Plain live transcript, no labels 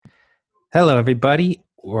Hello, everybody.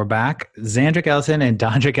 We're back. Xandrick Ellison and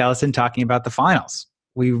Dondrick Ellison talking about the finals.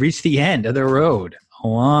 We reached the end of the road. A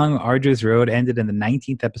long, arduous road ended in the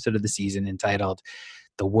 19th episode of the season entitled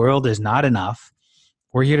The World Is Not Enough.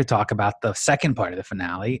 We're here to talk about the second part of the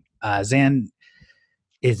finale. Zan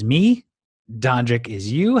is me. Dondrick is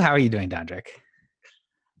you. How are you doing, Dondrick?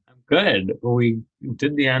 I'm good. We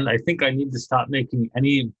did the end. I think I need to stop making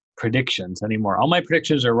any predictions anymore. All my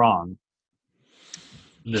predictions are wrong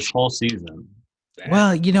this whole season.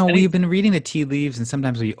 Well, Any, we've been reading the tea leaves and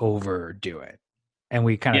sometimes we overdo it. And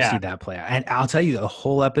we kind of see yeah, that play out. And I'll tell you, the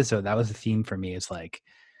whole episode, that was the theme for me, is like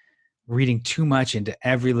reading too much into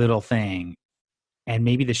every little thing. And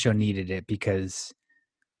maybe the show needed it because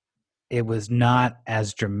it was not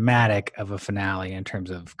as dramatic of a finale in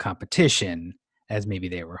terms of competition as maybe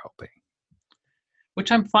they were hoping.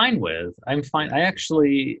 which I'm fine with. I'm fine.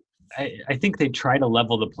 I think they try to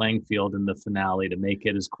level the playing field in the finale to make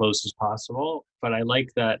it as close as possible. But I like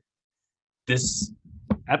that this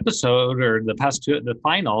episode or the past two, the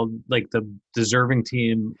final, like the deserving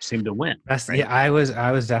team seemed to win. Yeah, Right? I was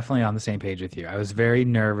definitely on the same page with you. I was very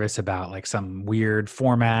nervous about like some weird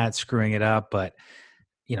format screwing it up, but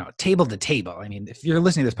table to table. I mean, if you're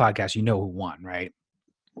listening to this podcast, you know who won, right?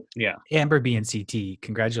 Yeah, Amber B and CT,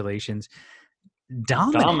 congratulations.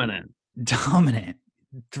 Dominant. dominant. Dominant.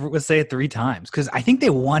 Let's say it 3 times because I think they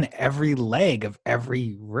won every leg of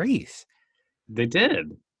every race. They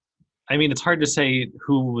did. I mean, it's hard to say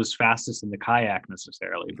who was fastest in the kayak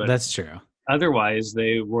necessarily, but That's true. otherwise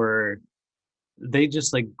they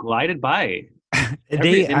just like glided by. It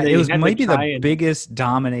They was had to maybe try the and biggest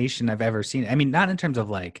domination I've ever seen. I mean, not in terms of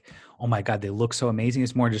like, oh my God, they look so amazing.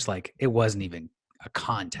 It's more just like it wasn't even a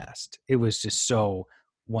contest. It was just so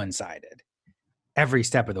one-sided every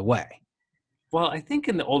step of the way. well, I think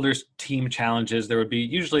in the older team challenges there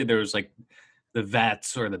was like the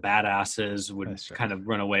vets or the badasses would That's true. kind of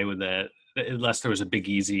run away with it unless there was a big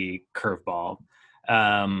easy curveball.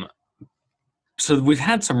 Um, so we've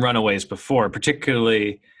had some runaways before,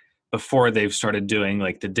 particularly before they've started doing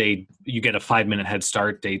like the day you get a 5 minute head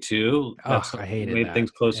start day two. Oh, That's I hated made that.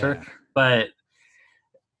 things closer. Yeah. But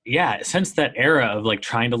yeah, since that era of like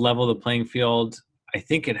trying to level the playing field, I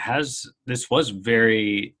think this was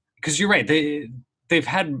very, because you're right, they've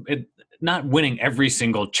had it not winning every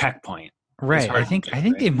single checkpoint is Right. I hard to think do, I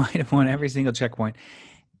think right? they might have won every single checkpoint.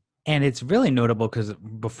 And it's really notable because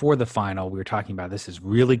before the final, we were talking about this is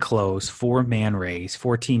really close, 4-man race,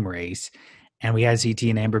 4-team race. And we had CT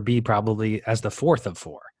and Amber B probably as the fourth of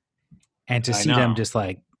four. And to I see them know. just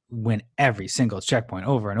like win every single checkpoint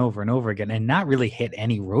over and over and over again and not really hit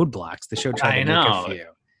any roadblocks. The show tried to I make a know. few.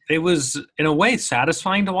 It was in a way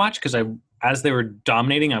satisfying to watch because as they were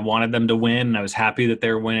dominating, I wanted them to win. I was happy that they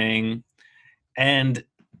were winning, and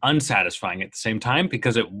unsatisfying at the same time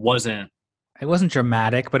because it wasn't. It wasn't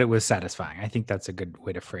dramatic, but it was satisfying. I think that's a good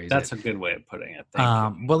way to phrase it. That's a good way of putting it.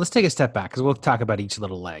 Thank you. Well, let's take a step back because we'll talk about each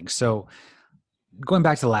little leg. So going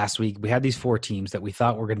back to last week, we had these 4 teams that we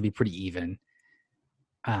thought were going to be pretty even.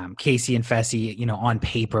 Casey and Fessy, on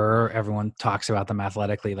paper, everyone talks about them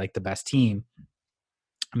athletically like the best team.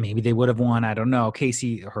 Maybe they would have won. I don't know.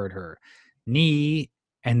 Casey hurt her knee.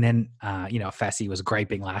 And then, Fessy was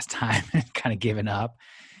griping last time and kind of giving up.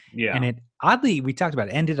 Yeah. And it oddly, we talked about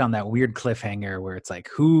it, ended on that weird cliffhanger where it's like,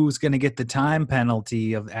 who's going to get the time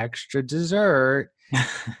penalty of extra dessert?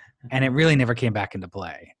 And it really never came back into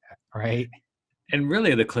play. Right. And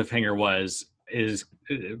really the cliffhanger is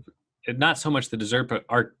not so much the dessert, but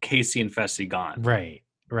are Casey and Fessy gone? Right.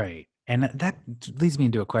 Right. And that leads me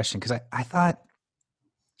into a question because I thought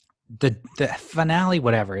the finale,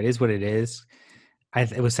 whatever, it is what it is.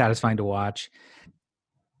 It was satisfying to watch.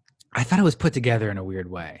 I thought it was put together in a weird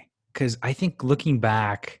way because I think looking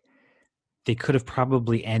back, they could have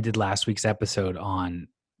probably ended last week's episode on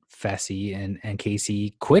Fessy and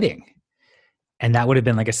Casey quitting. And that would have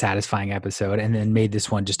been like a satisfying episode and then made this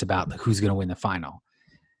one just about who's going to win the final.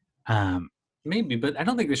 Maybe, but I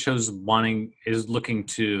don't think the show's is looking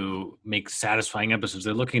to make satisfying episodes.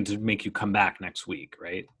 They're looking to make you come back next week,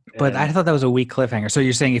 right? But I thought that was a weak cliffhanger. So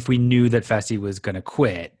you're saying if we knew that Fessy was going to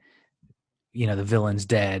quit, the villain's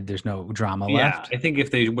dead, there's no drama left? I think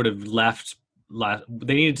if they would have left,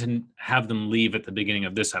 they needed to have them leave at the beginning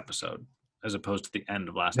of this episode as opposed to the end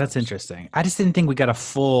of last That's episode. interesting. I just didn't think we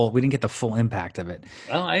didn't get the full impact of it.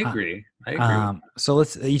 Well, I agree. I agree. So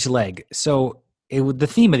let's each leg. So the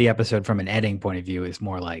theme of the episode from an editing point of view is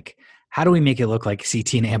more like, how do we make it look like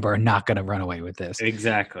CT and Amber are not going to run away with this?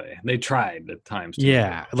 Exactly. They tried at times.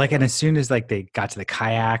 Yeah. Like, and as soon as like they got to the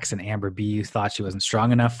kayaks and Amber B thought she wasn't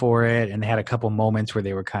strong enough for it. And they had a couple moments where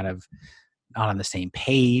they were kind of not on the same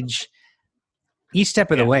page. each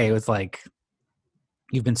step of the Yeah. way, it was like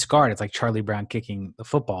you've been scarred. It's like Charlie Brown kicking the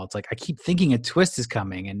football. It's like I keep thinking a twist is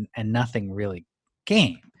coming, and nothing really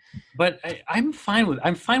came. But I'm fine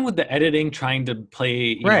with the editing trying to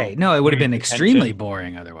play, Right? No, it would have bring been your extremely attention.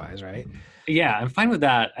 boring otherwise, right? Yeah, I'm fine with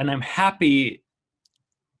that, and I'm happy.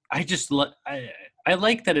 I just I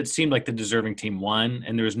like that it seemed like the deserving team won,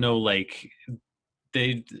 and there was no like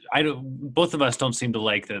they I don't both of us don't seem to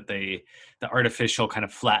like that the artificial kind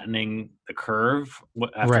of flattening the curve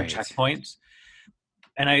after Right. checkpoints.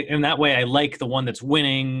 And in that way I like the one that's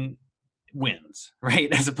winning wins,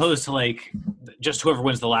 right? As opposed to like just whoever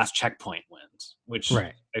wins the last checkpoint wins, which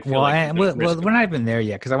Right. I feel Well, like is a well, risk we're of not that. even there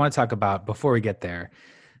yet because I want to talk about before we get there.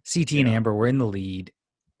 CT and Yeah. Amber were in the lead.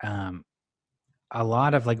 Um, a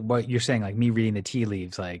lot of like what you're saying, like me reading the tea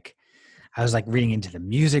leaves, like I was like reading into the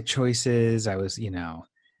music choices. I was,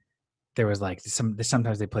 there was like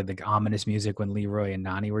sometimes they played like ominous music when Leroy and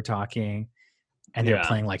Nani were talking, and they were Yeah.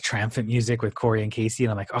 playing like triumphant music with Corey and Casey,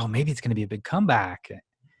 and I'm like, oh, maybe it's going to be a big comeback.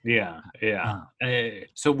 Yeah. Yeah. Uh,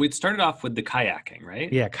 So we started off with the kayaking,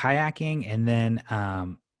 right? yeah, kayaking, and then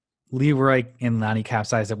Leroy and Nani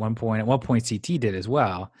capsized at one point. At one point, CT did as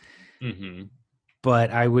well. Mm-hmm.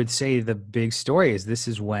 But I would say the big story is this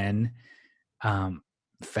is when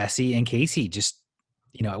Fessy and Casey just,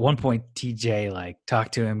 at one point TJ like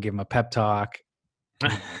talked to him, gave him a pep talk,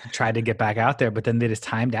 tried to get back out there, but then they just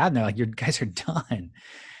timed out and they're like, "You guys are done."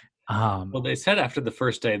 Well, they said after the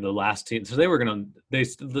first day, the last team, so they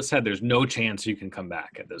said there's no chance you can come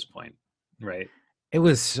back at this point, right? It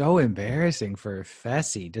was so embarrassing for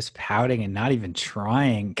Fessy, just pouting and not even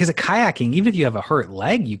trying. Because of kayaking, even if you have a hurt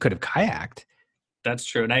leg, you could have kayaked. That's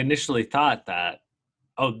true. And I initially thought that,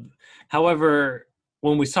 however,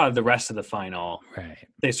 when we saw the rest of the final, Right.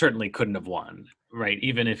 they certainly couldn't have won, right?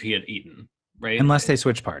 Even if he had eaten, right? Unless they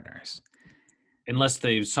switch partners. Unless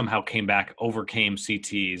they somehow came back, overcame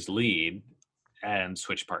CT's lead and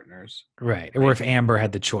switched partners. Right. Or if Amber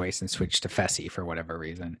had the choice and switched to Fessy for whatever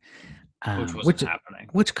reason. Which wasn't happening.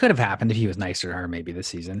 Which could have happened if he was nicer to her maybe this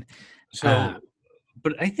season. So,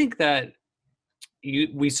 but I think that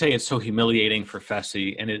we say it's so humiliating for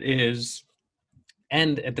Fessy, and it is.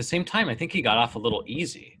 And at the same time, I think he got off a little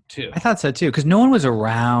easy too. I thought so too, because no one was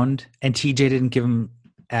around, and TJ didn't give him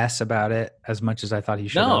S about it as much as I thought he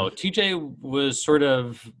should. No, TJ was sort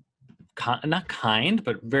of not kind,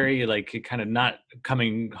 but very like kind of not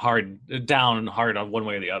coming down hard on one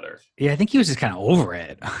way or the other. Yeah, I think he was just kind of over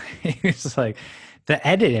it. He was just like, the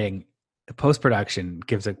editing, the post production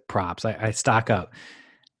gives it props. I stock up.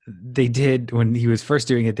 They did, when he was first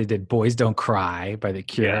doing it, they did Boys Don't Cry by The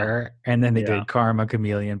Cure, and then they did Karma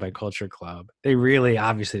Chameleon by Culture Club. They really,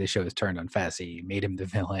 obviously the show was turned on Fessy, made him the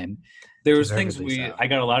villain. There was things we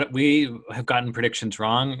have gotten predictions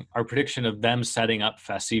wrong. Our prediction of them setting up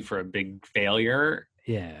Fessy for a big failure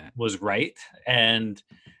was right. And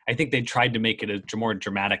I think they tried to make it a more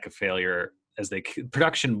dramatic a failure, as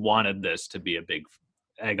production wanted this to be a big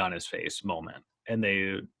egg on his face moment. And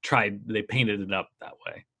they painted it up that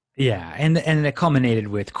way. Yeah, and it culminated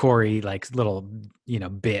with Corey like little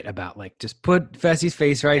bit about like just put Fessy's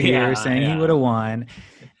face right here, saying he would have won,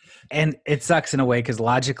 and it sucks in a way because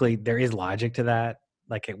logically there is logic to that.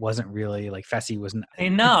 Like it wasn't really like Fessy wasn't. I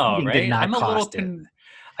know, right? Did not I'm a cost little.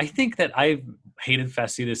 I think that I've hated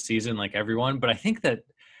Fessy this season, like everyone, but I think that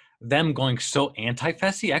them going so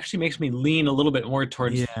anti-Fessy actually makes me lean a little bit more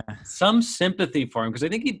towards some sympathy for him, because I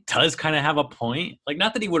think he does kind of have a point. Like,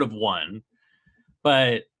 not that he would have won,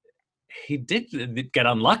 but he did get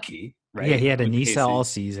unlucky, right? Yeah, he had a knee all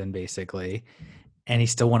season basically, and he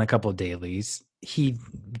still won a couple of dailies. He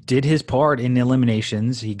did his part in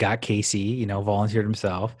eliminations. He got Casey, volunteered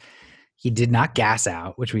himself. He did not gas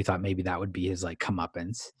out, which we thought maybe that would be his like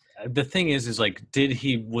comeuppance. The thing is like,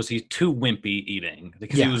 was he too wimpy eating?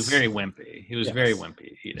 Because he was very wimpy. He was very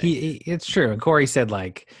wimpy eating. It's true. And Corey said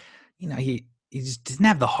like, he just didn't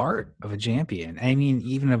have the heart of a champion. I mean,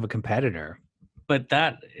 even of a competitor. But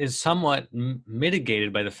that is somewhat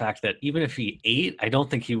mitigated by the fact that even if he ate, I don't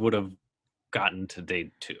think he would have gotten to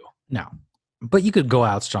day 2. No, but you could go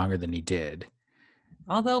out stronger than he did.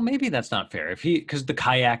 Although maybe that's not fair. Because the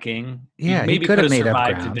kayaking, maybe could have made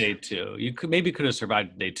survived up ground. to day 2. You could have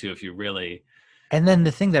survived day 2 if you really. And then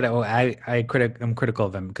the thing that I'm critical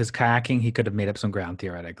of him, because kayaking, he could have made up some ground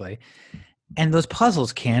theoretically. And those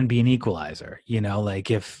puzzles can be an equalizer,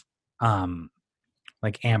 like if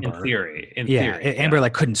like Amber, in theory, Amber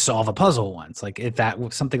like couldn't solve a puzzle once. Like if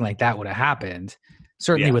something like that would have happened,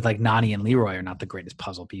 certainly with like Nani and Leroy are not the greatest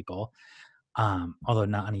puzzle people. Although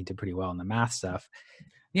Nani did pretty well in the math stuff.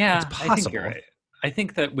 Yeah, it's possible. I think you're right. I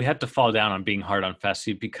think that we have to fall down on being hard on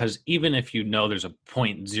Fessy, because even if you know there's a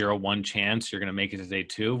 0.01 chance you're going to make it to day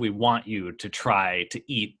 2, we want you to try to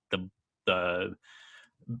eat the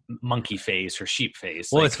monkey face or sheep face.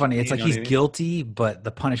 Well, Like, it's funny. It's you like know what he's I mean? guilty, but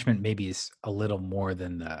the punishment maybe is a little more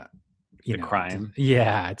than the, The crime.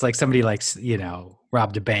 yeah. It's like somebody like,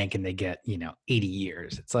 robbed a bank and they get, 80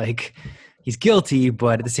 years. It's like he's guilty,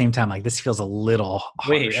 but at the same time, like this feels a little harsh.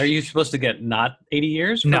 Wait, are you supposed to get not 80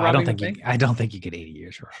 years? For No, I don't robbing think a bank? I don't think you get 80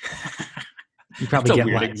 years for robbing. You That's probably a get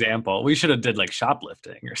weird like, example. We should have did like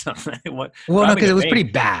shoplifting or something. What? well, no, Robbing because a it was bank-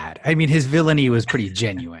 pretty bad. I mean, his villainy was pretty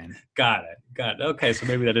genuine. Got it. Okay, so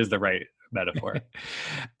maybe that is the right metaphor.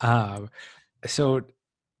 So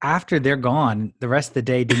after they're gone, the rest of the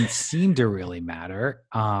day didn't seem to really matter.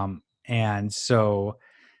 And so,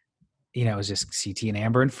 it was just CT and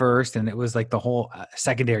Amber in first, and it was like the whole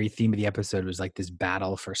secondary theme of the episode was like this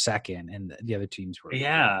battle for second, and the other teams were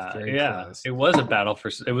very close. It was a battle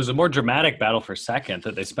for. It was a more dramatic battle for second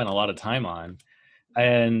that they spent a lot of time on.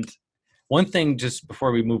 And one thing, just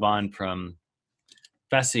before we move on from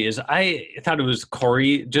Fessy, is I thought it was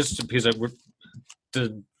Corey, just because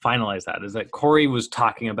to finalize that, is that Corey was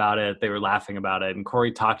talking about it, they were laughing about it, and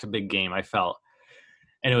Corey talked a big game, I felt.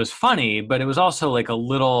 And it was funny, but it was also like a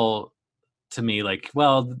little, to me, like,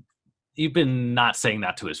 well, you've been not saying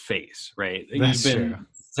that to his face, right? That's you've been true.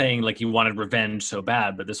 saying like you wanted revenge so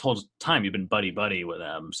bad, but this whole time you've been buddy with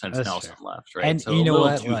him since That's Nelson true. left, right? And So you a know little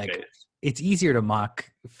what? Like, two-faced. it's easier to mock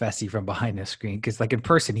Fessy from behind the screen because, like, in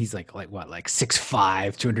person, he's like what, like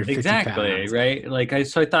 6'5", 250 Exactly, pounds. right? Like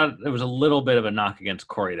so I thought there was a little bit of a knock against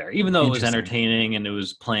Corey there, even though it was Interesting. entertaining and it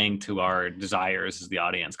was playing to our desires as the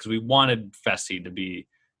audience, because we wanted Fessy to be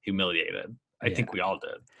humiliated. I think we all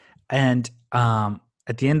did. And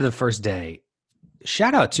at the end of the first day,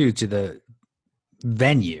 shout out to the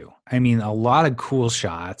venue. I mean, a lot of cool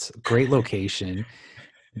shots, great location.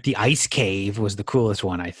 The ice cave was the coolest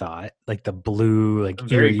one, I thought. Like the blue, like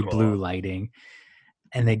Very eerie cool. blue lighting.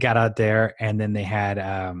 And they got out there, and then they had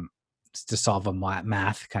to solve a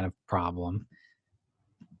math kind of problem.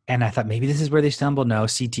 And I thought maybe this is where they stumbled. No,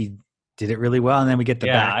 CT did it really well, and then we get the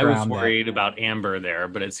background. I was worried about Amber there,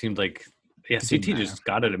 but it seemed like CT just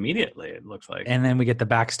got it immediately. It looks like, and then we get the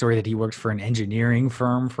backstory that he worked for an engineering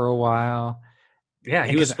firm for a while. Yeah,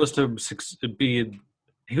 he was supposed to be.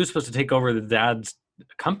 He was supposed to take over the dad's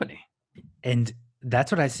company, and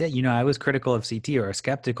that's what I said. I was critical of CT, or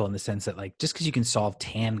skeptical in the sense that, like, just because you can solve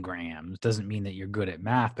tangrams doesn't mean that you're good at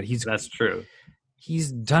math. But that's true.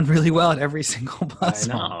 He's done really well at every single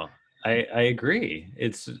puzzle. I know. I agree.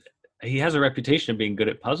 He has a reputation of being good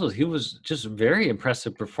at puzzles. He was just very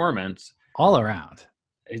impressive performance all around.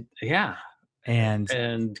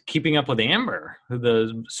 And keeping up with Amber,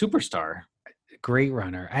 the superstar. Great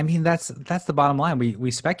runner. I mean, that's the bottom line.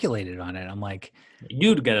 We speculated on it. I'm like,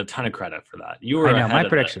 you'd get a ton of credit for that. You were. I know my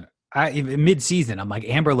prediction. Mid-season, I'm like,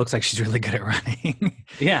 Amber looks like she's really good at running.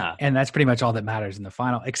 Yeah, and that's pretty much all that matters in the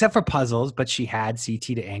final, except for puzzles. But she had CT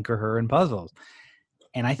to anchor her in puzzles.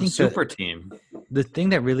 And I think super team. The thing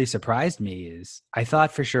that really surprised me is I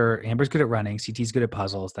thought for sure Amber's good at running, CT's good at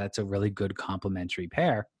puzzles. That's a really good complementary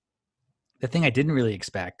pair. The thing I didn't really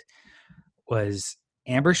expect was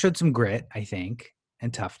Amber showed some grit, I think,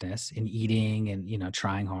 and toughness in eating and,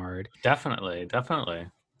 trying hard. Definitely.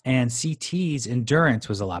 And CT's endurance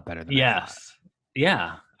was a lot better than I thought.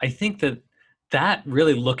 Yeah. I think that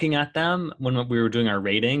really, looking at them when we were doing our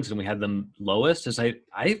ratings and we had them lowest, is I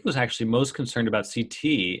was actually most concerned about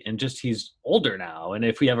CT, and just he's older now. And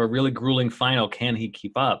if we have a really grueling final, can he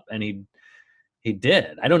keep up? And he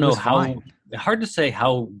did. I don't know hard to say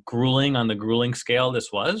how grueling on the grueling scale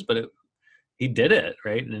this was, but he did it,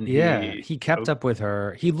 right? And he kept up with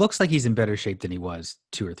her. He looks like he's in better shape than he was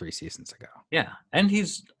 2 or 3 seasons ago. Yeah. And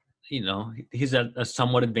he's at a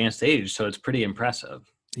somewhat advanced age, so it's pretty impressive.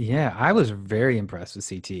 Yeah, I was very impressed with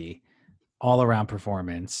CT. All around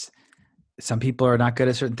performance. Some people are not good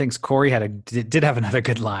at certain things. Corey did have another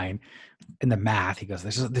good line in the math. He goes,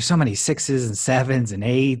 "There's so many 6s and 7s and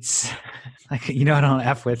 8s. Like, I don't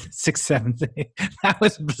F with 6, 7, 8." That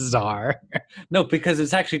was bizarre. No, because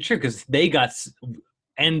it's actually true. Because they got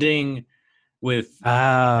ending with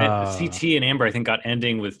CT and Amber. I think got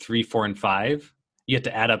ending with 3, 4, and 5. You have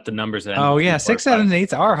to add up the numbers. 6, 7, and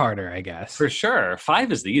 8s are harder, I guess. For sure.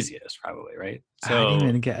 5 is the easiest, probably, right? So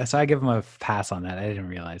I give him a pass on that. I didn't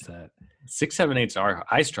realize that. 6, 7, 8s are.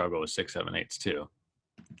 I struggle with 6, 7, 8s too.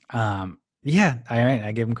 Yeah,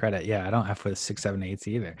 I give him credit. Yeah, I don't F with 6, 7, 8s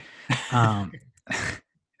either.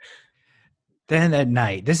 Then at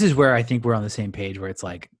night, this is where I think we're on the same page, where it's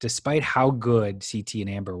like, despite how good CT and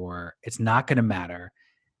Amber were, it's not going to matter.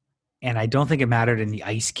 And I don't think it mattered in the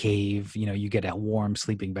ice cave. You get a warm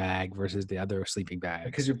sleeping bag versus the other sleeping bags.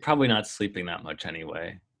 Because you're probably not sleeping that much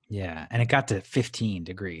anyway. Yeah. And it got to 15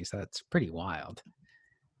 degrees. That's pretty wild.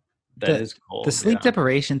 That is cold. The sleep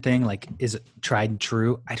deprivation thing, like, is tried and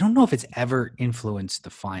true. I don't know if it's ever influenced the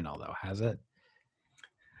final, though, has it?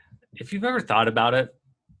 If you've ever thought about it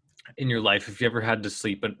in your life, if you ever had to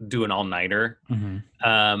sleep and do an all-nighter,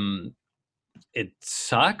 it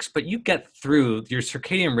sucks, but you get through. Your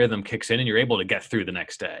circadian rhythm kicks in and you're able to get through the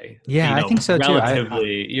next day. Yeah, I think so too.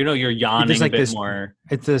 Relatively, you're yawning like a bit more.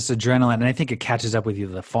 It's this adrenaline, and I think it catches up with you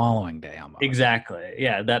the following day almost. Exactly.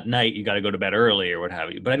 Yeah, that night you got to go to bed early or what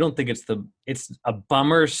have you. But I don't think it's a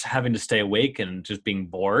bummer having to stay awake and just being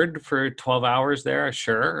bored for 12 hours there,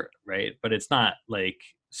 sure, right? But it's not like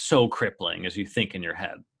so crippling as you think in your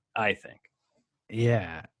head, I think.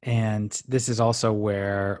 Yeah, and this is also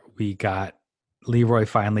where we got Leroy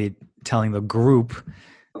finally telling the group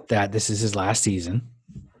that this is his last season.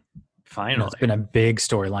 Finally. It's been a big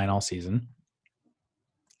storyline all season.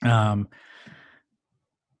 At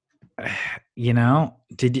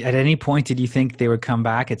any point did you think they would come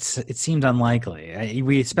back? It seemed unlikely.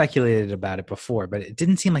 We speculated about it before, but it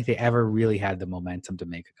didn't seem like they ever really had the momentum to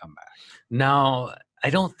make a comeback. No, I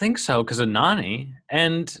don't think so, because of Nany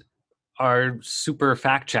and our super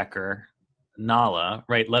fact checker Nala,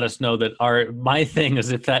 right, let us know that my thing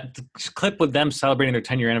is, if that clip with them celebrating their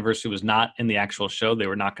 10-year anniversary was not in the actual show, they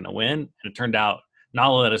were not going to win. And it turned out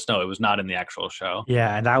Nala let us know it was not in the actual show.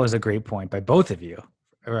 Yeah, and that was a great point by both of you.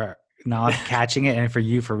 Nala catching it, and for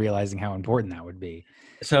you for realizing how important that would be.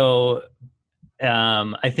 So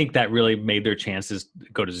I think that really made their chances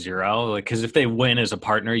go to zero. Because if they win as a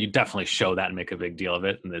partner, you definitely show that and make a big deal of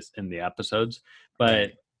it in the episodes.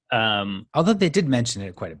 But although they did mention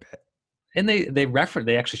it quite a bit. And they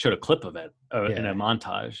actually showed a clip of it in a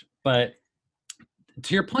montage. But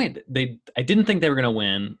to your point, I didn't think they were going to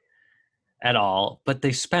win at all, but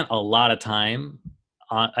they spent a lot of time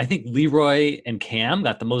on. I think Leroy and Cam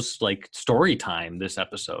got the most story time this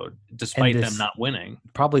episode, despite them not winning.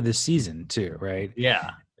 Probably this season too, right?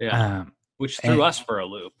 Yeah. Which threw us for a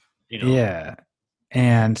loop. Yeah,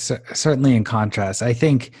 and certainly in contrast, I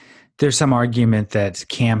think there's some argument that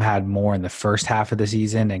Cam had more in the first half of the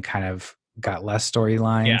season and kind of got less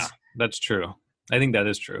storylines. Yeah, that's true. I think that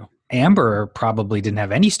is true. Amber probably didn't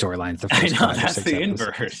have any storylines the first 5 or 6 that's the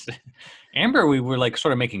inverse. Amber, we were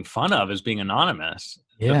sort of making fun of as being anonymous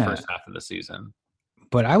the first half of the season.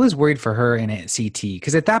 But I was worried for her in CT,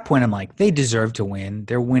 because at that point I'm like, they deserve to win.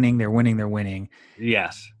 They're winning.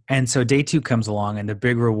 Yes. And so day 2 comes along, and the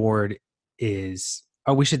big reward is,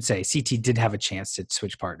 we should say CT did have a chance to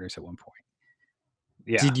switch partners at one point.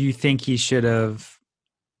 Yeah. Did you think he should have?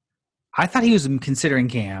 I thought he was considering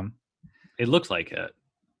Cam. It looked like it.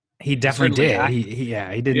 He definitely did. He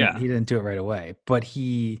didn't. He didn't do it right away. But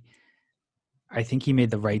I think he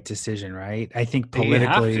made the right decision, right? I think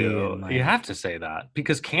politically, you have to say that,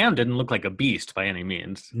 because Cam didn't look like a beast by any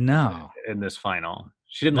means. No, in this final,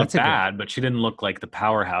 she didn't look bad, but she didn't look like the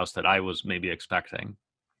powerhouse that I was maybe expecting.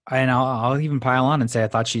 And I'll even pile on and say I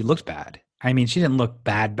thought she looked bad. I mean, she didn't look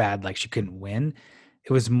bad like she couldn't win.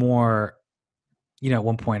 It was more, at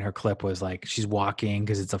one point her clip was like she's walking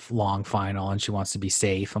because it's a long final and she wants to be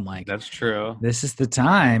safe. I'm like, that's true. This is the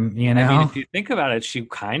time, I mean, if you think about it, she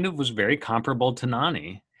kind of was very comparable to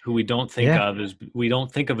Nany, who we don't think of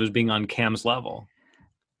as being on Cam's level.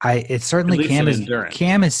 It's certainly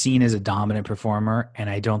Cam is seen as a dominant performer, and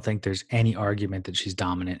I don't think there's any argument that she's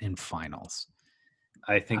dominant in finals.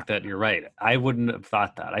 I think that you're right. I wouldn't have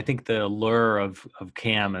thought that. I think the allure of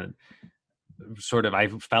Cam and I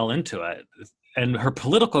fell into it. And her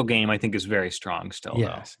political game, I think, is very strong still.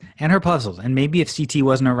 Yes. Though. And her puzzles. And maybe if CT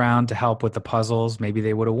wasn't around to help with the puzzles, maybe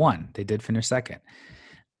they would have won. They did finish second.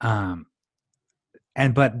 But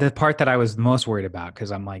the part that I was most worried about,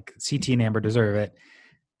 because I'm like, CT and Amber deserve it.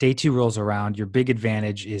 Day 2 rolls around. Your big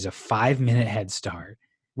advantage is a 5-minute head start.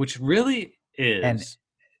 Which really is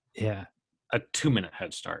a 2-minute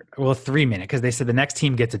head start. Well, 3-minute, because they said the next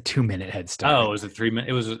team gets a 2-minute head start. Oh, it was a 3-minute?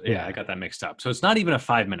 It was, I got that mixed up. So it's not even a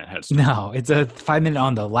 5-minute head start. No, it's a 5-minute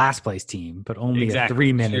on the last place team, but only a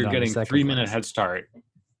 3-minute. So you're getting a 3-minute head start.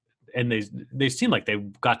 And they seem like they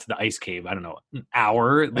got to the ice cave, I don't know, an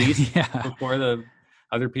hour at least before the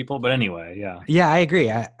other people. But anyway, yeah. Yeah, I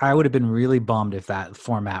agree. I would have been really bummed if that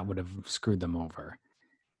format would have screwed them over.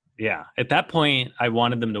 Yeah. At that point, I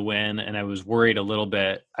wanted them to win, and I was worried a little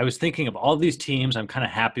bit. I was thinking of all these teams. I'm kind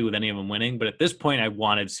of happy with any of them winning. But at this point, I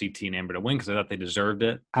wanted CT and Amber to win because I thought they deserved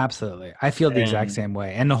it. Absolutely. I feel the exact same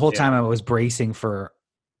way. And the whole time I was bracing for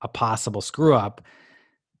a possible screw up.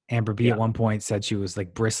 Amber B Yeah. at one point said she was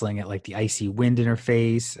like bristling at like the icy wind in her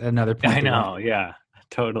face. Another point, I know. Yeah,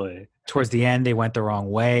 totally. towards the end, they went the wrong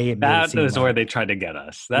way. It made it That seem is where like they tried to get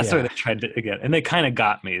us. That's where yeah, they tried to get, and they kind of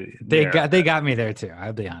got me they there. got me there too.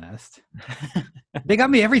 I'll be honest. They got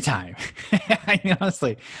me every time. I mean,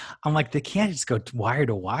 honestly, I'm like, they can't just go wire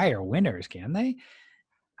to wire winners, can they?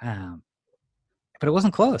 Um, but it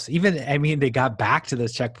wasn't close. Even, I mean, they got back to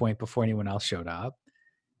this checkpoint before anyone else showed up.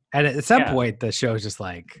 And at some Yeah. point, the show's just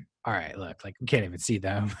like, all right, look, like we can't even see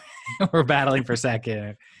them. We're battling for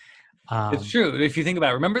second. It's true. If you think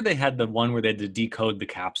about it, remember they had the one where they had to decode the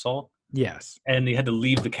capsule Yes. and they had to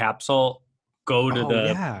leave the capsule, go to Oh, the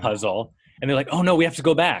yeah. puzzle, and they're like, oh no, we have to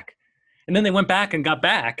go back. And then they went back and got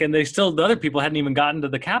back, and the other people hadn't even gotten to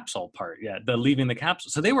the capsule part yet, the leaving the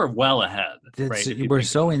capsule. So they were well ahead. Right? We're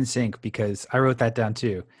so in sync because I wrote that down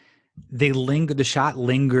too. The shot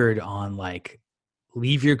lingered on like,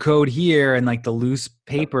 leave your code here and like the loose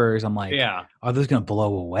papers. I'm like, Yeah. are those going to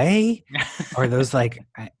blow away? Are those like,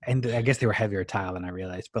 and I guess they were heavier tile than I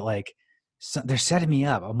realized, but like, so they're setting me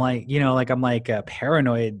up. I'm like, I'm like a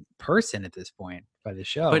paranoid person at this point by the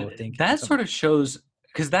show. But that sort of shows,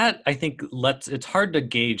 because that I think it's hard to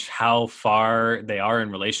gauge how far they are in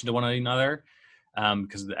relation to one another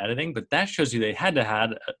because of the editing. But that shows you they had to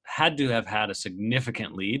have had a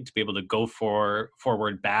significant lead to be able to go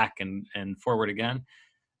forward, back, and forward again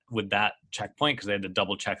with that checkpoint, because they had to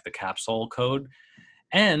double check the capsule code,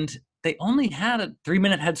 and they only had a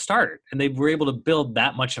 3-minute head start, and they were able to build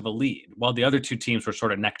that much of a lead while the other two teams were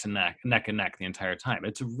sort of neck and neck the entire time.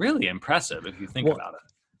 It's really impressive if you think about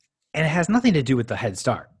it. And it has nothing to do with the head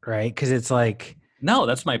start, right? Because it's like, no,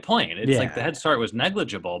 that's my point. It's like the head start was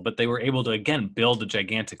negligible, but they were able to, again, build a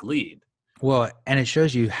gigantic lead. Well, and it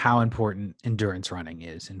shows you how important endurance running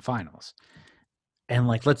is in finals. And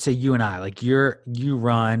like, let's say you and I, like you're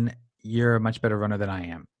a much better runner than I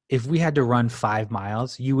am. If we had to run 5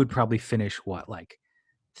 miles, you would probably finish what, like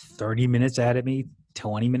 30 minutes ahead of me,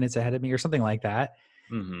 20 minutes ahead of me, or something like that.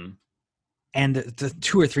 Mm-hmm. And the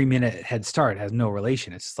 2 or 3 minute head start has no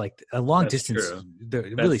relation. It's like a long distance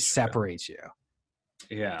that really separates you.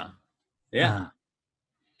 Yeah. Yeah.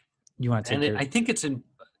 You want to take I think it's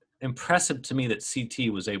impressive to me that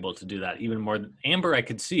CT was able to do that even more than Amber. I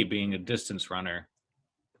could see being a distance runner.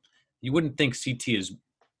 You wouldn't think CT is,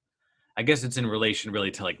 I guess it's in relation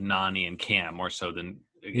really to like Nani and Cam more so than,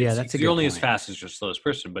 that's a good you're only point. as fast as your slowest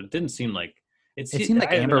person, but it didn't seem like it seemed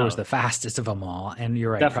like Amber was the fastest of them all. And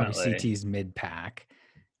you're right. Definitely. Probably CT's mid pack,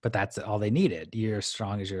 but that's all they needed. You're as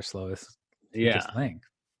strong as your slowest link.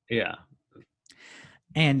 Yeah.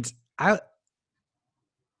 And I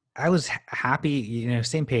was happy,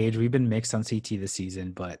 same page. We've been mixed on CT this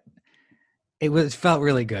season, but it felt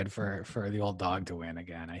really good for the old dog to win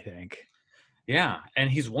again, I think. Yeah, and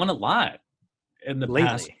he's won a lot in the lately.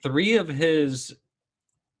 Past. Three of his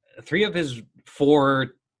 4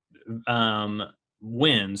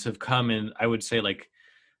 wins have come in, I would say, like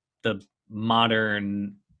the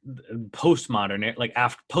modern, postmodern, like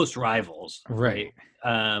after post Rivals, right?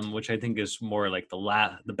 Which I think is more like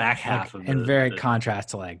the back half of and very contrast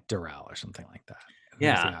to like Durrell or something like that.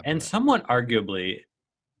 Yeah, and somewhat arguably,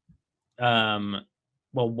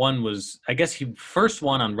 well, one was, I guess he first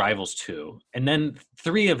won on Rivals 2, and then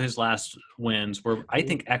 3 of his last wins were, I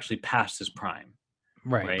think, actually past his prime.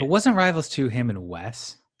 Right. But wasn't Rivals 2 him and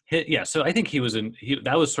Wes? Yeah, so I think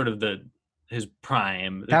that was sort of his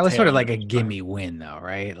prime. That was sort of like a gimme win, though,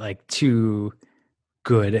 right? Like 2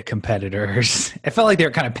 good competitors. It felt like they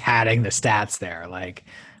were kind of padding the stats there. Like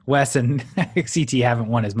Wes and CT haven't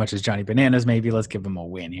won as much as Johnny Bananas. Maybe let's give them a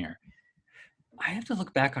win here. I have to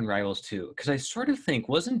look back on Rivals 2 because I sort of think,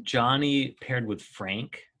 wasn't Johnny paired with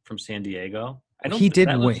Frank from San Diego? He did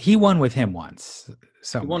win. He won with him once.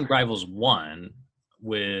 He won Rivals 1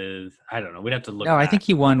 with, I don't know. We'd have to look. No, I think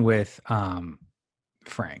he won with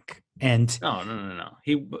Frank. And no.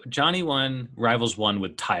 Johnny won Rivals 1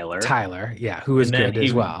 with Tyler. Yeah, who was good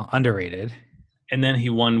as well, underrated. And then he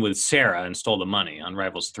won with Sarah and stole the money on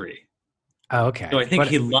Rivals 3. Oh, okay. So I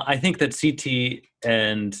think that CT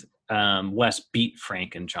and Wes beat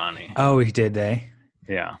Frank and Johnny. Oh, did they?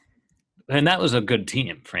 Yeah, and that was a good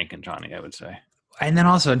team, Frank and Johnny, I would say. And then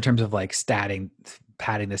also in terms of like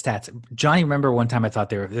padding the stats, Johnny, remember one time I thought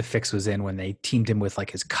the fix was in when they teamed him with like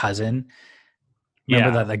his cousin.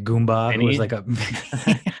 Remember that like Goomba who was like a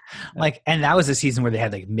like, and that was a season where they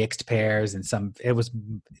had like mixed pairs and there was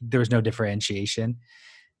no differentiation.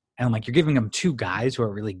 And I'm like, you're giving them 2 guys who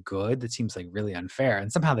are really good. That seems like really unfair. And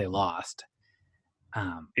somehow they lost.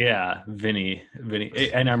 Vinny,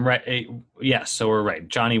 and I'm right. Yes, so we're right.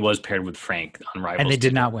 Johnny was paired with Frank on Rivals, and they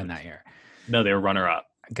did not win that year. No, they were runner up.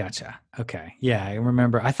 Gotcha. Okay. Yeah, I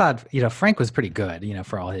remember. I thought, Frank was pretty good,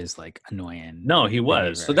 for all his like annoying No, he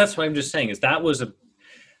was. So behavior. that's what I'm just saying is that was a.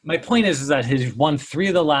 My point is that he's won 3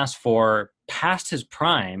 of the last 4, past his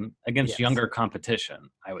prime against Yes. younger competition.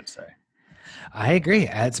 I would say. I agree.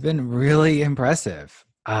 It's been really impressive.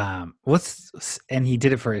 And he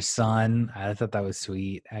did it for his son. I thought that was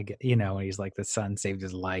sweet. I get, when he's like the son saved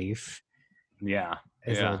his life. Yeah,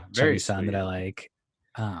 His yeah, little chubby very son that sweet. I like.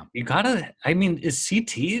 You gotta. I mean, is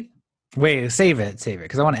CT Wait, save it,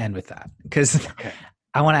 because I want to end with that. Because okay?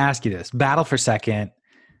 I want to ask you this: battle for second.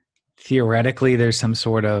 Theoretically, there's some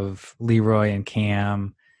sort of Leroy and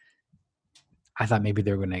Cam. I thought maybe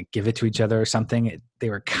they were going to give it to each other or something. They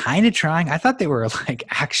were kind of trying. I thought they were like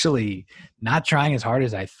actually not trying as hard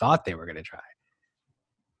as I thought they were going to try.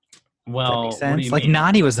 Does that make Well, what do sense? you Like mean?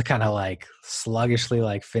 Nani was the kind of like sluggishly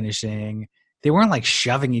like finishing. They weren't like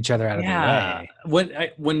shoving each other out of the Yeah,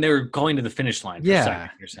 way. when they were going to the finish line for Yeah.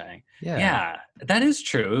 second, you're saying. Yeah. Yeah, that is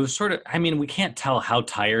true. It was sort of. I mean, we can't tell how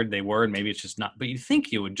tired they were, and maybe it's just not. But you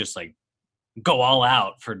think you would just like go all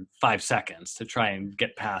out for 5 seconds to try and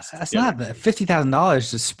get past That's the other not team.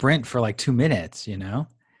 $50,000 to sprint for like 2 minutes, They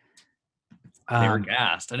were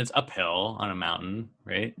gassed, and it's uphill on a mountain,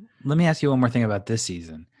 right? Let me ask you one more thing about this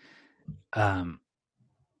season. There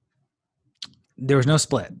was no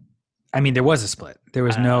split. I mean, there was a split. There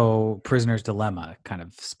was no prisoner's dilemma kind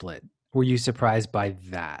of split. Were you surprised by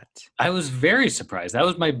that? I was very surprised. That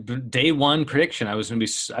was my day one prediction. I was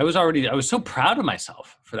so proud of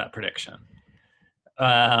myself for that prediction.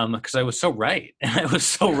 Because I was so right and I was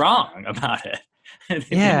so wrong about it. And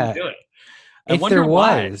they didn't do it.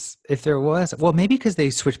 If there was, well, maybe because they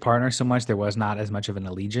switched partners so much, there was not as much of an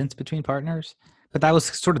allegiance between partners. But that was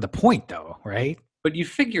sort of the point, though, right? But you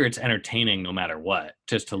figure it's entertaining no matter what,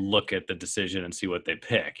 just to look at the decision and see what they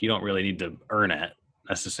pick. You don't really need to earn it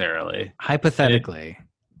necessarily. Hypothetically,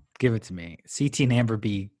 give it to me. CT and Amber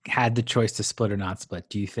B had the choice to split or not split.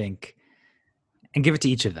 Do you think? And give it to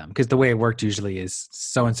each of them, because the way it worked usually is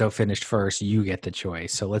so and so finished first, you get the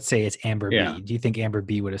choice. So let's say it's Amber B. Do you think Amber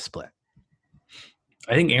B would have split?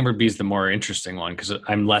 I think Amber B is the more interesting one because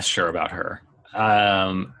I'm less sure about her.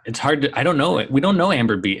 It's hard to. I don't know. We don't know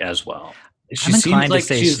Amber B as well. She seems like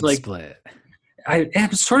she's like split.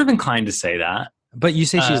 I'm sort of inclined to say that. But you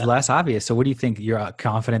say she's less obvious. So what do you think? You're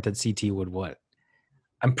confident that CT would what?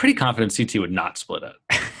 I'm pretty confident CT would not split it.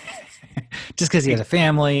 Just because he has a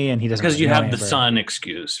family and he doesn't. Because you have Amber. The son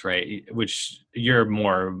excuse, right? Which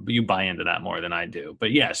you buy into that more than I do.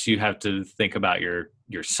 But yes, you have to think about your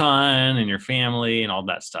son and your family and all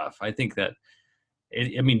that stuff. I think that,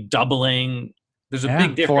 doubling. There's a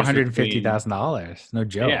big difference. $450,000, no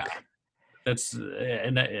joke. Yeah,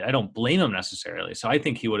 and I don't blame him necessarily. So I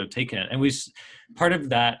think he would have taken it. And part of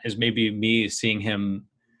that is maybe me seeing him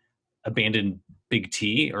abandon Big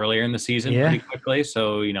T earlier in the season pretty quickly.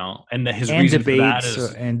 So, his reason for that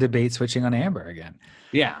is debate switching on Amber again.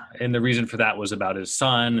 Yeah. And the reason for that was about his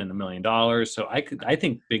son and $1 million. So I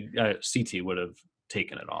think big CT would have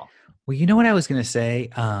taken it all. Well, you know what I was going to say,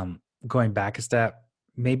 going back a step,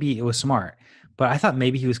 maybe it was smart, but I thought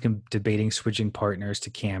maybe he was debating switching partners to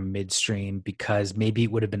Cam midstream because maybe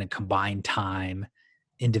it would have been a combined time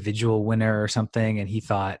individual winner or something. And he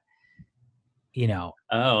thought,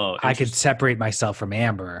 I could separate myself from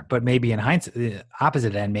Amber, but maybe in hindsight, the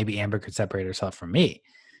opposite end, maybe Amber could separate herself from me.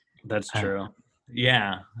 That's true.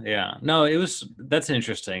 Yeah. No, that's an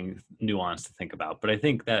interesting nuance to think about. But I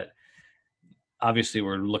think that obviously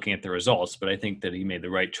we're looking at the results, but I think that he made the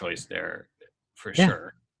right choice there for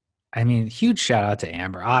sure. I mean, huge shout out to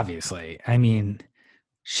Amber, obviously. I mean,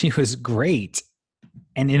 she was great.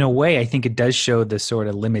 And in a way, I think it does show the sort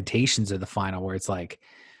of limitations of the final where it's like,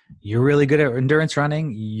 you're really good at endurance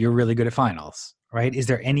running, you're really good at finals, right? Is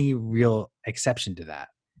there any real exception to that?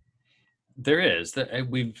 There is.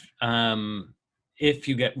 If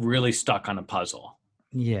you get really stuck on a puzzle.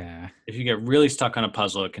 Yeah. If you get really stuck on a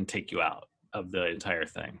puzzle, it can take you out of the entire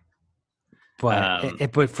thing.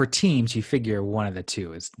 But but for teams, you figure one of the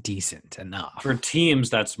two is decent enough. For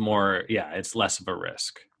teams, that's more, it's less of a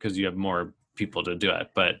risk because you have more people to do it.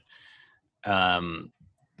 But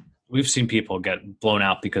we've seen people get blown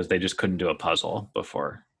out because they just couldn't do a puzzle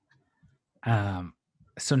before.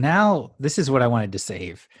 So now this is what I wanted to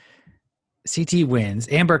save. CT wins.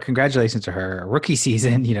 Amber, congratulations to her. Rookie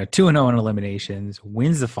season, 2-0 in eliminations,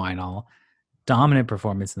 wins the final, dominant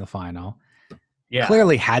performance in the final. Yeah.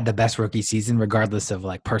 Clearly had the best rookie season, regardless of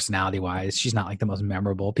like personality wise. She's not like the most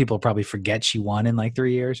memorable. People probably forget she won in like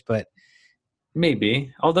 3 years, but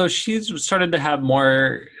maybe. Although she's started to have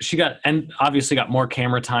more, obviously got more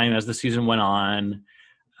camera time as the season went on.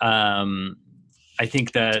 I I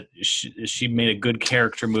think that she made a good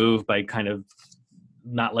character move by kind of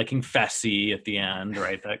not liking Fessy at the end,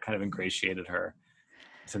 right? That kind of ingratiated her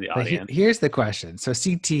to the But audience. here's the question. So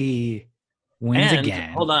CT wins And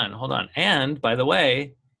again. hold on. And by the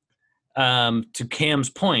way, to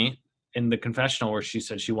Cam's point in the confessional where she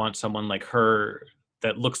said she wants someone like her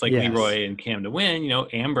that looks like Yes. Leroy and Cam to win,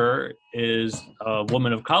 Amber is a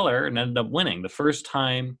woman of color and ended up winning the first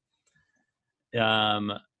time in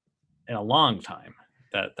a long time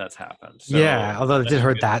that's happened. So, yeah, although I did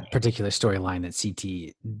heard that particular storyline that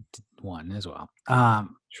CT won as well.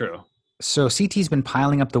 True. So CT's been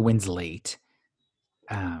piling up the wins late.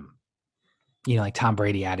 Like Tom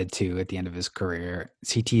Brady added 2 at the end of his career.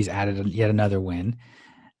 CT's added yet another win.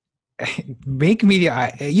 Make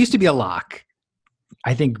media, it used to be a lock.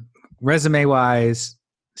 I think resume-wise,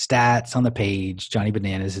 stats on the page, Johnny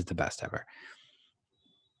Bananas is the best ever.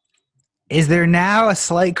 Is there now a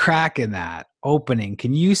slight crack in that opening?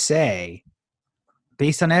 Can you say,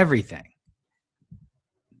 based on everything,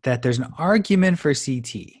 that there's an argument for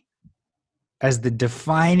CT as the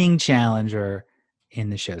defining challenger in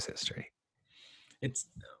the show's history? That's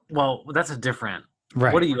a different.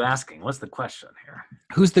 Right. What are you asking? What's the question here?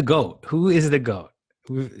 Who's the GOAT? Who is the GOAT?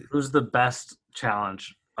 Who's the best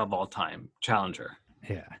challenge of all time? Challenger.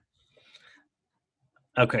 Yeah.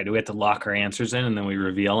 Okay. Do we have to lock our answers in and then we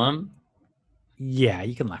reveal them? Yeah,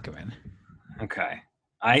 you can lock them in. Okay.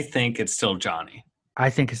 I think it's still Johnny. I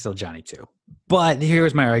think it's still Johnny too. But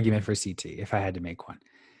here's my argument for CT if I had to make one.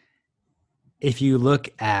 If you look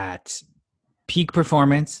at peak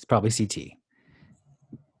performance, it's probably CT.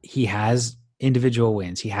 He has individual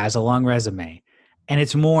wins. He has a long resume. And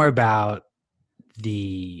it's more about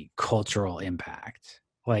the cultural impact,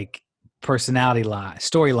 like personality line,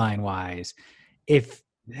 storyline wise. If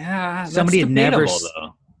somebody had never,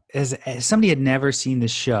 as somebody had never seen the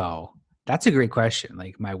show, that's a great question.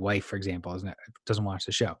 Like my wife, for example, doesn't watch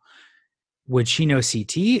the show. Would she know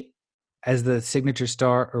CT as the signature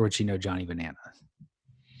star, or would she know Johnny Bananas?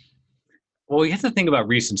 Well, you have to think about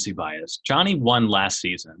recency bias. Johnny won last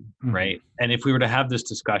season, right? And if we were to have this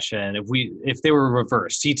discussion, if they were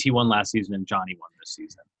reversed, CT won last season and Johnny won this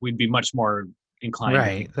season, we'd be much more inclined to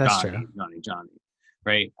think that's Johnny, true. Johnny,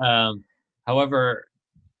 right? However,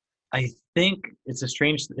 I think it's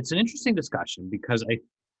an interesting discussion because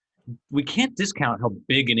we can't discount how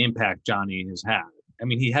big an impact Johnny has had. I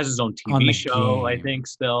mean, he has his own TV show, I think,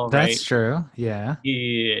 still, right? That's true, yeah.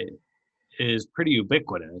 He is pretty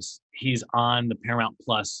ubiquitous. He's on the Paramount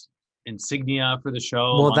Plus insignia for the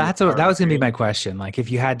show. Well, that was going to be my question. Like, if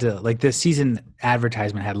you had to, like, this season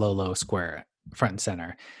advertisement had Lolo Square front and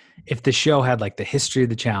center. If the show had like the history of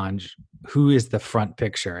the challenge, who is the front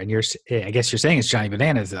picture? And I guess you're saying it's Johnny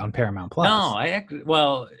Bananas on Paramount Plus.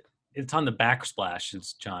 No, it's on the backsplash.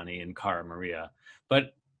 It's Johnny and Cara Maria,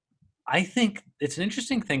 but I think it's an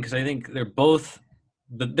interesting thing because I think they're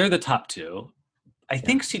the top 2. I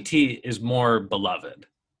think CT is more beloved.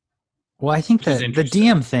 Well, I think that the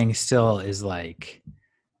DM thing still is like,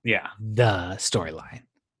 the storyline.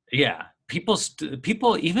 Yeah,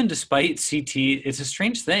 people even despite CT, it's a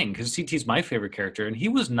strange thing because CT is my favorite character, and he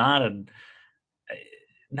was not a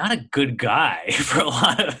good guy for a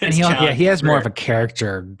lot of his. And he has more of a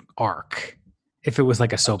character arc. If it was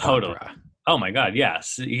like a soap opera. Oh my God,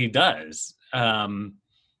 yes, he does.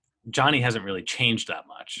 Johnny hasn't really changed that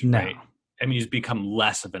much, right? I mean, he's become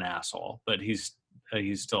less of an asshole, but he's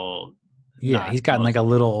still. Yeah, he's gotten like a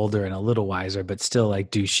little older and a little wiser, but still like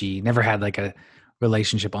douchey. Never had like a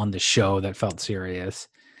relationship on the show that felt serious.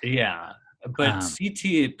 Yeah, but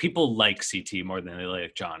CT, people like CT more than they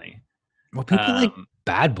like Johnny. Well, people like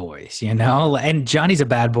bad boys, and Johnny's a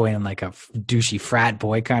bad boy in like a douchey frat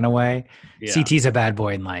boy kind of way. Yeah. CT's a bad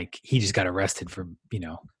boy and like he just got arrested for,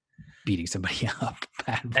 beating somebody up.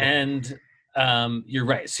 Bad boy. And you're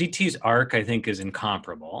right. CT's arc, I think, is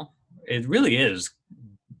incomparable. It really is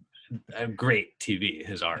a great TV,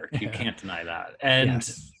 his arc. You can't deny that. And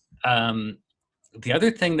the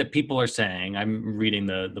other thing that people are saying, I'm reading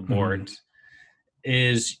the board,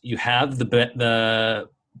 is you have the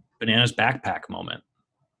Bananas backpack moment.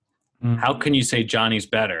 How can you say Johnny's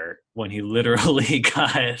better when he literally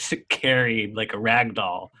got carried like a rag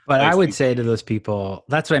doll? But I would say to those people,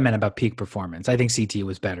 that's what I meant about peak performance. I think CT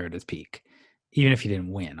was better at his peak, even if he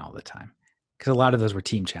didn't win all the time, because a lot of those were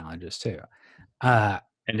team challenges too.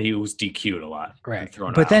 And he was DQ'd a lot. Right.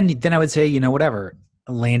 But then I would say, whatever,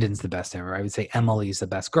 Landon's the best ever. I would say Emily's the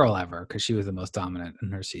best girl ever because she was the most dominant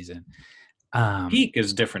in her season. Peak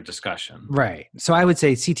is a different discussion. Right. So I would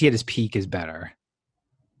say CT at his peak is better.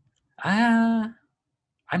 I'm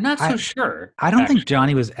not so sure. I don't think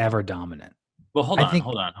Johnny was ever dominant. Well, hold on.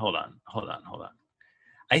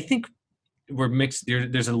 I think we're mixed.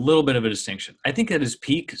 There's a little bit of a distinction. I think at his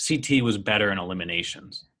peak, CT was better in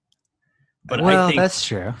eliminations, but Well, that's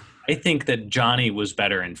true. I think that Johnny was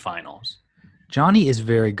better in finals. Johnny is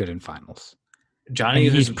very good in finals. Johnny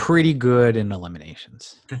and he's pretty good in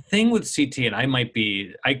eliminations. The thing with CT, and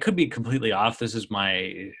I could be completely off. This is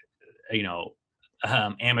my,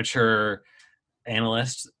 amateur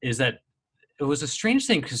analyst, is that it was a strange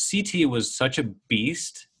thing because CT was such a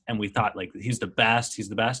beast, and we thought like he's the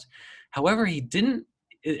best. However, he didn't,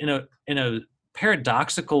 in a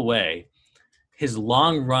paradoxical way, his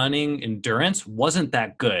long running endurance wasn't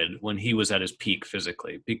that good when he was at his peak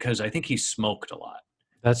physically, because I think he smoked a lot.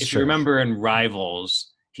 That's if true. You remember in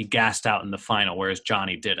Rivals, he gassed out in the final, whereas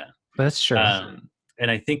Johnny didn't. That's true. And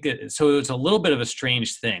I think so. It was a little bit of a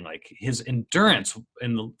strange thing. Like his endurance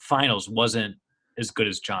in the finals wasn't as good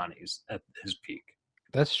as Johnny's at his peak.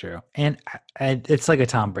 That's true. And it's like a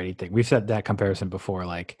Tom Brady thing. We've said that comparison before.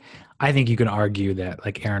 Like, I think you can argue that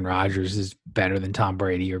like Aaron Rodgers is better than Tom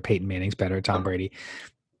Brady, or Peyton Manning's better than Tom Brady.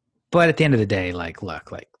 But at the end of the day, like,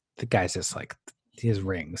 look, like the guy's just like, he has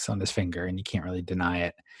rings on his finger and you can't really deny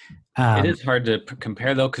it. It is hard to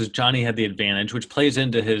compare though, because Johnny had the advantage, which plays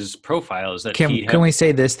into his profile. Is that can we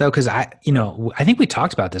say this though? Because I think we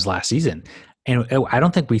talked about this last season, and I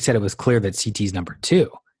don't think we said it was clear that CT's number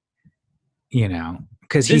 2.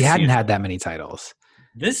 Because he hadn't had that many titles.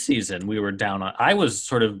 This season, we were down on. I was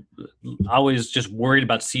sort of always just worried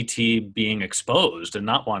about CT being exposed and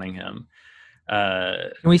not wanting him.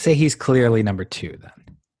 Can we say he's clearly number 2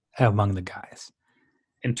 then among the guys?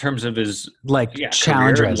 In terms of his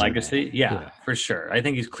challenge and legacy, yeah, for sure. I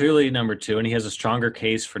think he's clearly number 2, and he has a stronger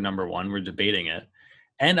case for number 1. We're debating it.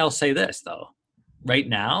 And I'll say this though, right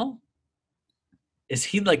now, is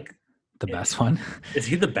he like the best one? Is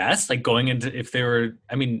he the best? Like going into, if they were,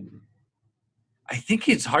 I mean, I think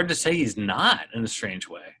it's hard to say he's not in a strange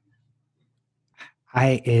way.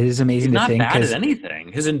 It is amazing he's to think. Not bad at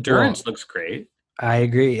anything. His endurance looks great. I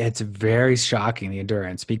agree. It's very shocking, the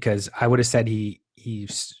endurance, because I would have said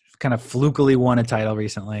he's kind of flukily won a title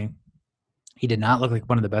recently. He did not look like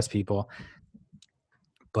one of the best people.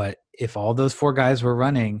 But if all those 4 guys were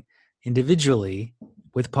running individually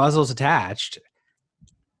with puzzles attached,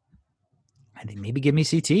 I think maybe give me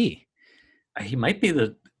CT. He might be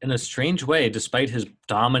in a strange way, despite his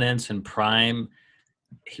dominance and prime,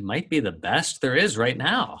 he might be the best there is right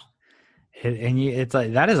now. It's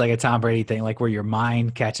like, that is like a Tom Brady thing, like where your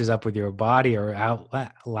mind catches up with your body or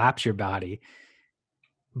outlaps your body.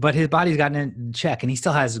 But his body's gotten in check, and he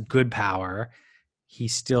still has good power.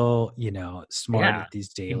 He's still, smart at these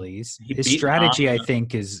dailies. His strategy, I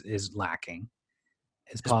think, is lacking.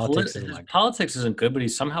 His politics isn't good, but he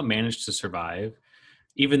somehow managed to survive,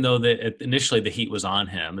 even though initially the heat was on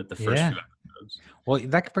him at the first few episodes. Well,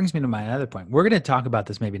 that brings me to my other point. We're going to talk about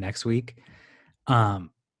this maybe next week. We're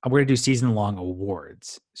going to do season-long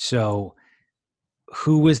awards. So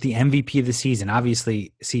who was the MVP of the season?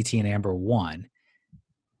 Obviously, CT and Amber won.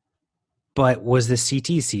 But was the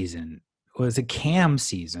CT season? Was it Cam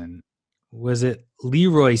season? Was it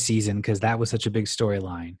Leroy season? Because that was such a big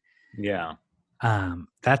storyline. Yeah.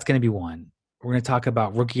 That's going to be one. We're going to talk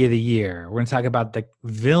about Rookie of the Year. We're going to talk about the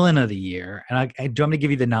Villain of the Year. And do you want me to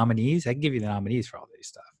give you the nominees? I can give you the nominees for all these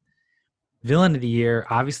stuff. Villain of the Year,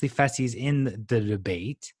 obviously Fessy's in the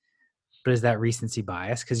debate, but is that recency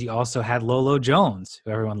bias? Because you also had Lolo Jones,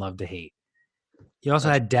 who everyone loved to hate. You also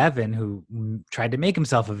had Devin, who tried to make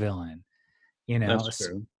himself a villain. That's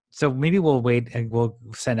true. So maybe we'll wait and we'll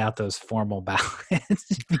send out those formal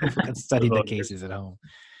ballots. People can study the cases at home.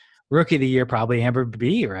 Rookie of the Year, probably Amber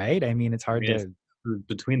B, right? I mean, it's hard to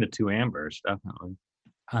between the 2 Ambers, definitely.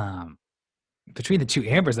 Between the 2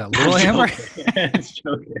 Ambers, that little Amber. It's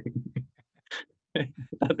joking.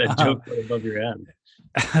 That joke above your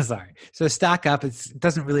head. Sorry. So Stock Up, it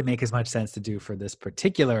doesn't really make as much sense to do for this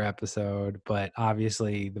particular episode, but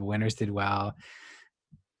obviously the winners did well.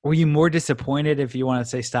 Were you more disappointed, if you want to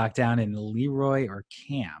say Stock Down, in Leroy or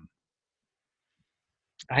Cam?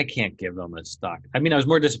 I can't give them a stock. I mean, I was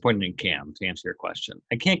more disappointed in Cam, to answer your question.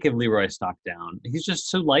 I can't give Leroy a stock down. He's just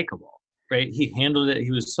so likable, right? He handled it. He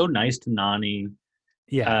was so nice to Nany.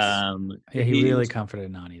 Yes. He really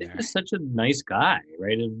comforted Nany there. He's such a nice guy,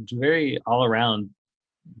 right? A very all-around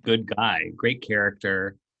good guy, great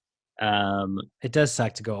character. It does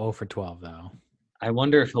suck to go 0 for 12, though. I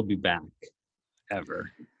wonder if he'll be back ever.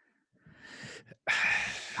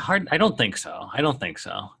 Hard. I don't think so.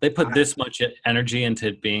 They put this much energy into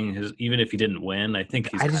it being his, even if he didn't win. I think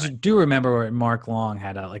I just do remember where Mark Long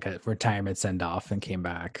had a retirement send off and came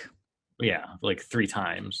back. Yeah, like 3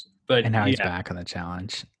 times. But and now he's back on the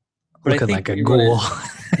challenge. But I looking think like a ghoul.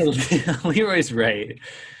 Leroy's right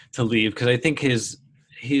to leave because I think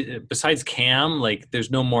he besides Cam, like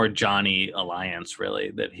there's no more Johnny alliance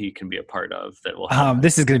really that he can be a part of that will help.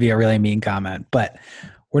 This is going to be a really mean comment, but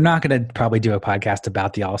we're not going to probably do a podcast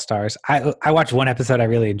about the All Stars. I watched one episode. I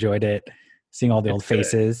really enjoyed it, seeing all the old It's good.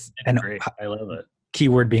 faces, It's and great. I love it.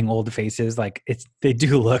 keyword being old faces. Like they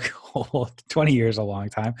do look old. 20 years a long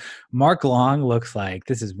time. Mark Long looks like,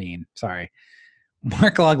 this is mean. Sorry.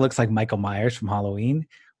 Mark Long looks like Michael Myers from Halloween,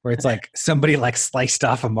 where it's like somebody like sliced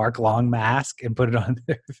off a Mark Long mask and put it on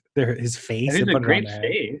his face He's and in put it on great their head.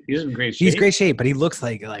 shape. He's in great shape. He's great shape, but he looks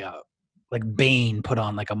like Bane put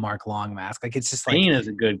on like a Mark Long mask. Like it's just like Bane is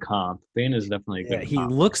a good comp. Bane is definitely a good he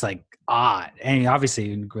comp. looks like odd, and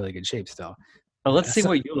obviously in really good shape still. But let's see So,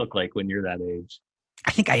 what you look like when you're that age.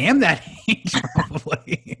 I think I am that age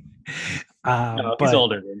probably. No, But he's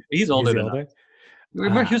older. He's older than older? us.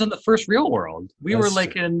 Remember, he was on the first Real World. We were That's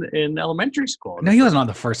like true. in elementary school. No, he wasn't on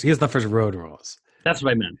the first. He was the first Road Rules. That's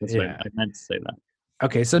what I meant. That's what Yeah. I meant to say that.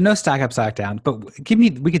 Okay, so no stack up, stack down. But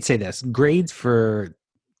we could say this: grades for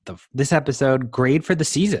this episode, grade for the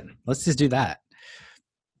season. Let's just do that.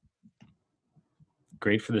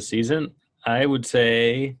 Great for the season. I would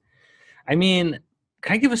say. I mean,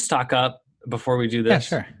 can I give a stock up before we do this?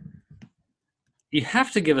 Yeah, sure. You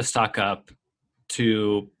have to give a stock up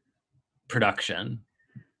to production.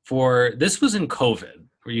 For this was in COVID,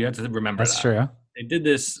 where you have to remember That's that. true. They did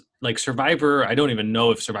this like Survivor. I don't even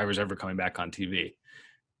know if Survivor's ever coming back on TV,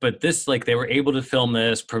 but this like they were able to film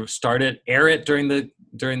this, start it, air it during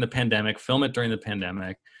the pandemic, film it during the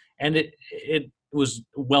pandemic, and it was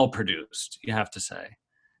well produced. You have to say.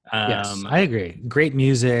 Yes, I agree. Great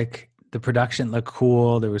music. The production looked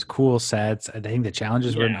cool. There was cool sets. I think the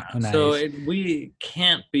challenges were nice. So we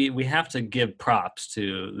have to give props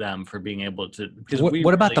to them for being able to.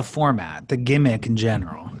 What about the format, the gimmick in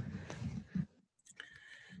general?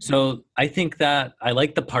 So I think that I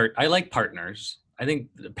like partners. I think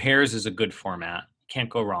pairs is a good format. Can't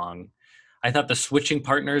go wrong. I thought the switching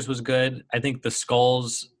partners was good. I think the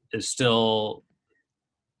skulls is still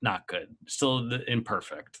not good. Still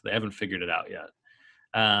imperfect. They haven't figured it out yet.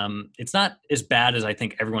 It's not as bad as I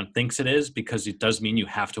think everyone thinks it is because it does mean you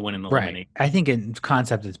have to win in the elimination. I think in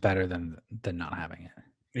concept it's better than not having it.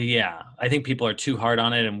 Yeah, I think people are too hard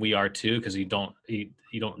on it, and we are too because you don't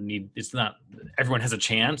need. It's not everyone has a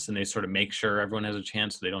chance, and they sort of make sure everyone has a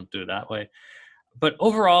chance. So they don't do it that way. But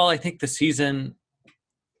overall, I think the season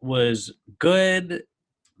was good,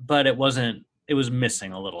 but it wasn't. It was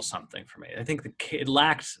missing a little something for me. I think it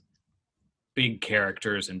lacked big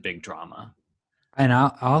characters and big drama. And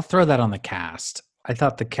I'll throw that on the cast. I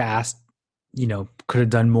thought the cast, could have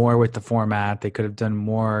done more with the format. They could have done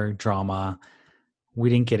more drama. We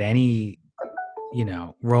didn't get any,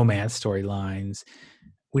 romance storylines.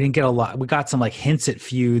 We didn't get a lot. We got some like hints at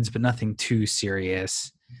feuds, but nothing too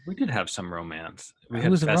serious. We did have some romance. We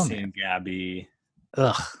Who had Fessy and Gabby.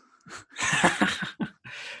 Ugh.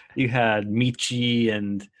 You had Michi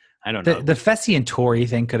and I don't know. The Fessy and Tori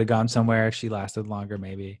thing could have gone somewhere if she lasted longer,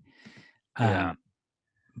 maybe. Yeah.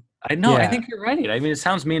 I know. Yeah. I think you're right. I mean, it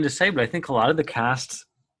sounds mean to say, but I think a lot of the cast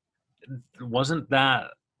wasn't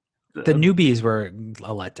that. The newbies were a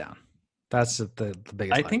letdown. That's the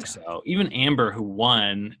biggest. I think so. Even Amber, who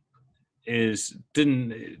won,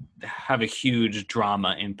 didn't have a huge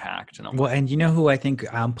drama impact. Well, and you know who I think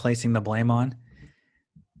I'm placing the blame on?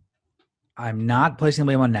 I'm not placing the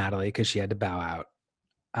blame on Natalie because she had to bow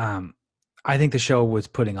out. I think the show was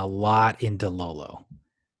putting a lot into Lolo.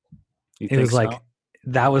 It was like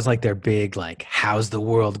that was like their big like, how's the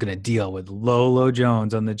world gonna deal with Lolo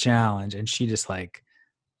Jones on the challenge? And she just like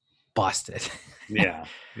busted. Yeah.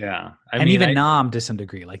 And even Nam to some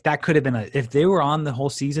degree. Like that could have been if they were on the whole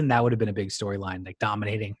season, that would have been a big storyline, like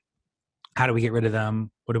dominating. How do we get rid of them?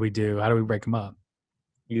 What do we do? How do we break them up?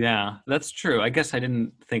 Yeah, that's true. I guess I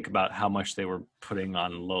didn't think about how much they were putting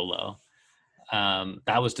on Lolo.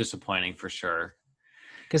 That was disappointing for sure.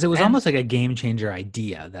 Because it was almost like a game changer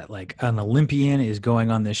idea that like an Olympian is going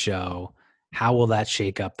on this show. How will that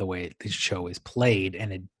shake up the way the show is played?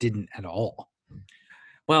 And it didn't at all.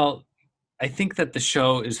 Well, I think that the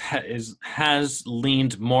show has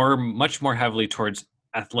leaned much more heavily towards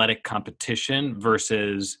athletic competition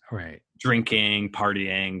versus drinking,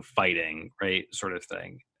 partying, fighting, right, sort of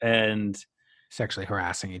thing, and sexually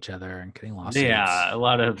harassing each other and getting lawsuits. Yeah, a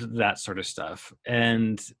lot of that sort of stuff.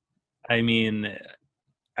 And I mean,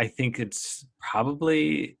 I think it's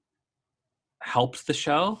probably helped the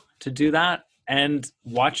show to do that. And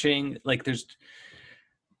watching, like, there's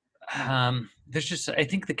just, I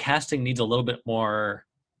think the casting needs a little bit more,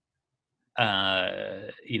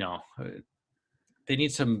 They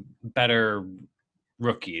need some better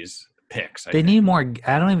rookies picks, I They think. need more.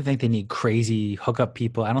 I don't even think they need crazy hookup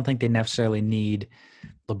people. I don't think they necessarily need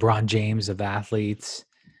LeBron James of athletes.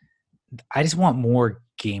 I just want more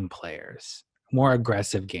game players, more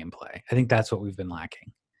aggressive gameplay. I think that's what we've been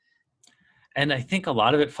lacking. And I think a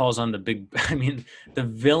lot of it falls on the big. I mean, the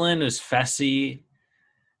villain is Fessy,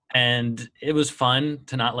 and it was fun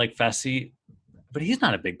to not like Fessy, but he's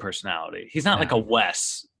not a big personality. He's not like No, a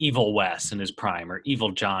evil Wes in his prime, or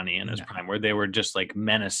evil Johnny in his no. prime, where they were just like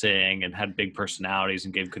menacing and had big personalities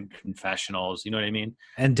and gave good confessionals. You know what I mean?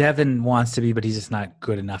 And Devin wants to be, but he's just not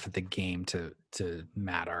good enough at the game to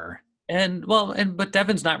matter. But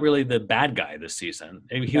Devin's not really the bad guy this season.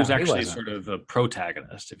 He No, was he actually wasn't. sort of a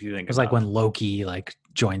protagonist, if you It think was like about when it. Loki like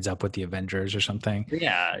joins up with the Avengers or something.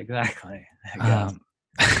 Yeah, exactly. I guess. Um,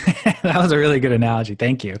 that was a really good analogy.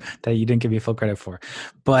 Thank you that you didn't give me full credit for.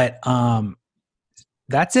 But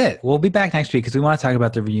that's it. We'll be back next week because we want to talk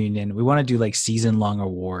about the reunion. We want to do like season long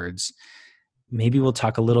awards. Maybe we'll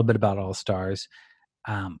talk a little bit about All Stars.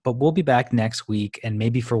 But we'll be back next week and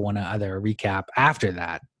maybe for one other recap after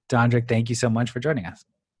that. Dondrick, thank you so much for joining us.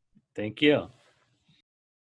 Thank you.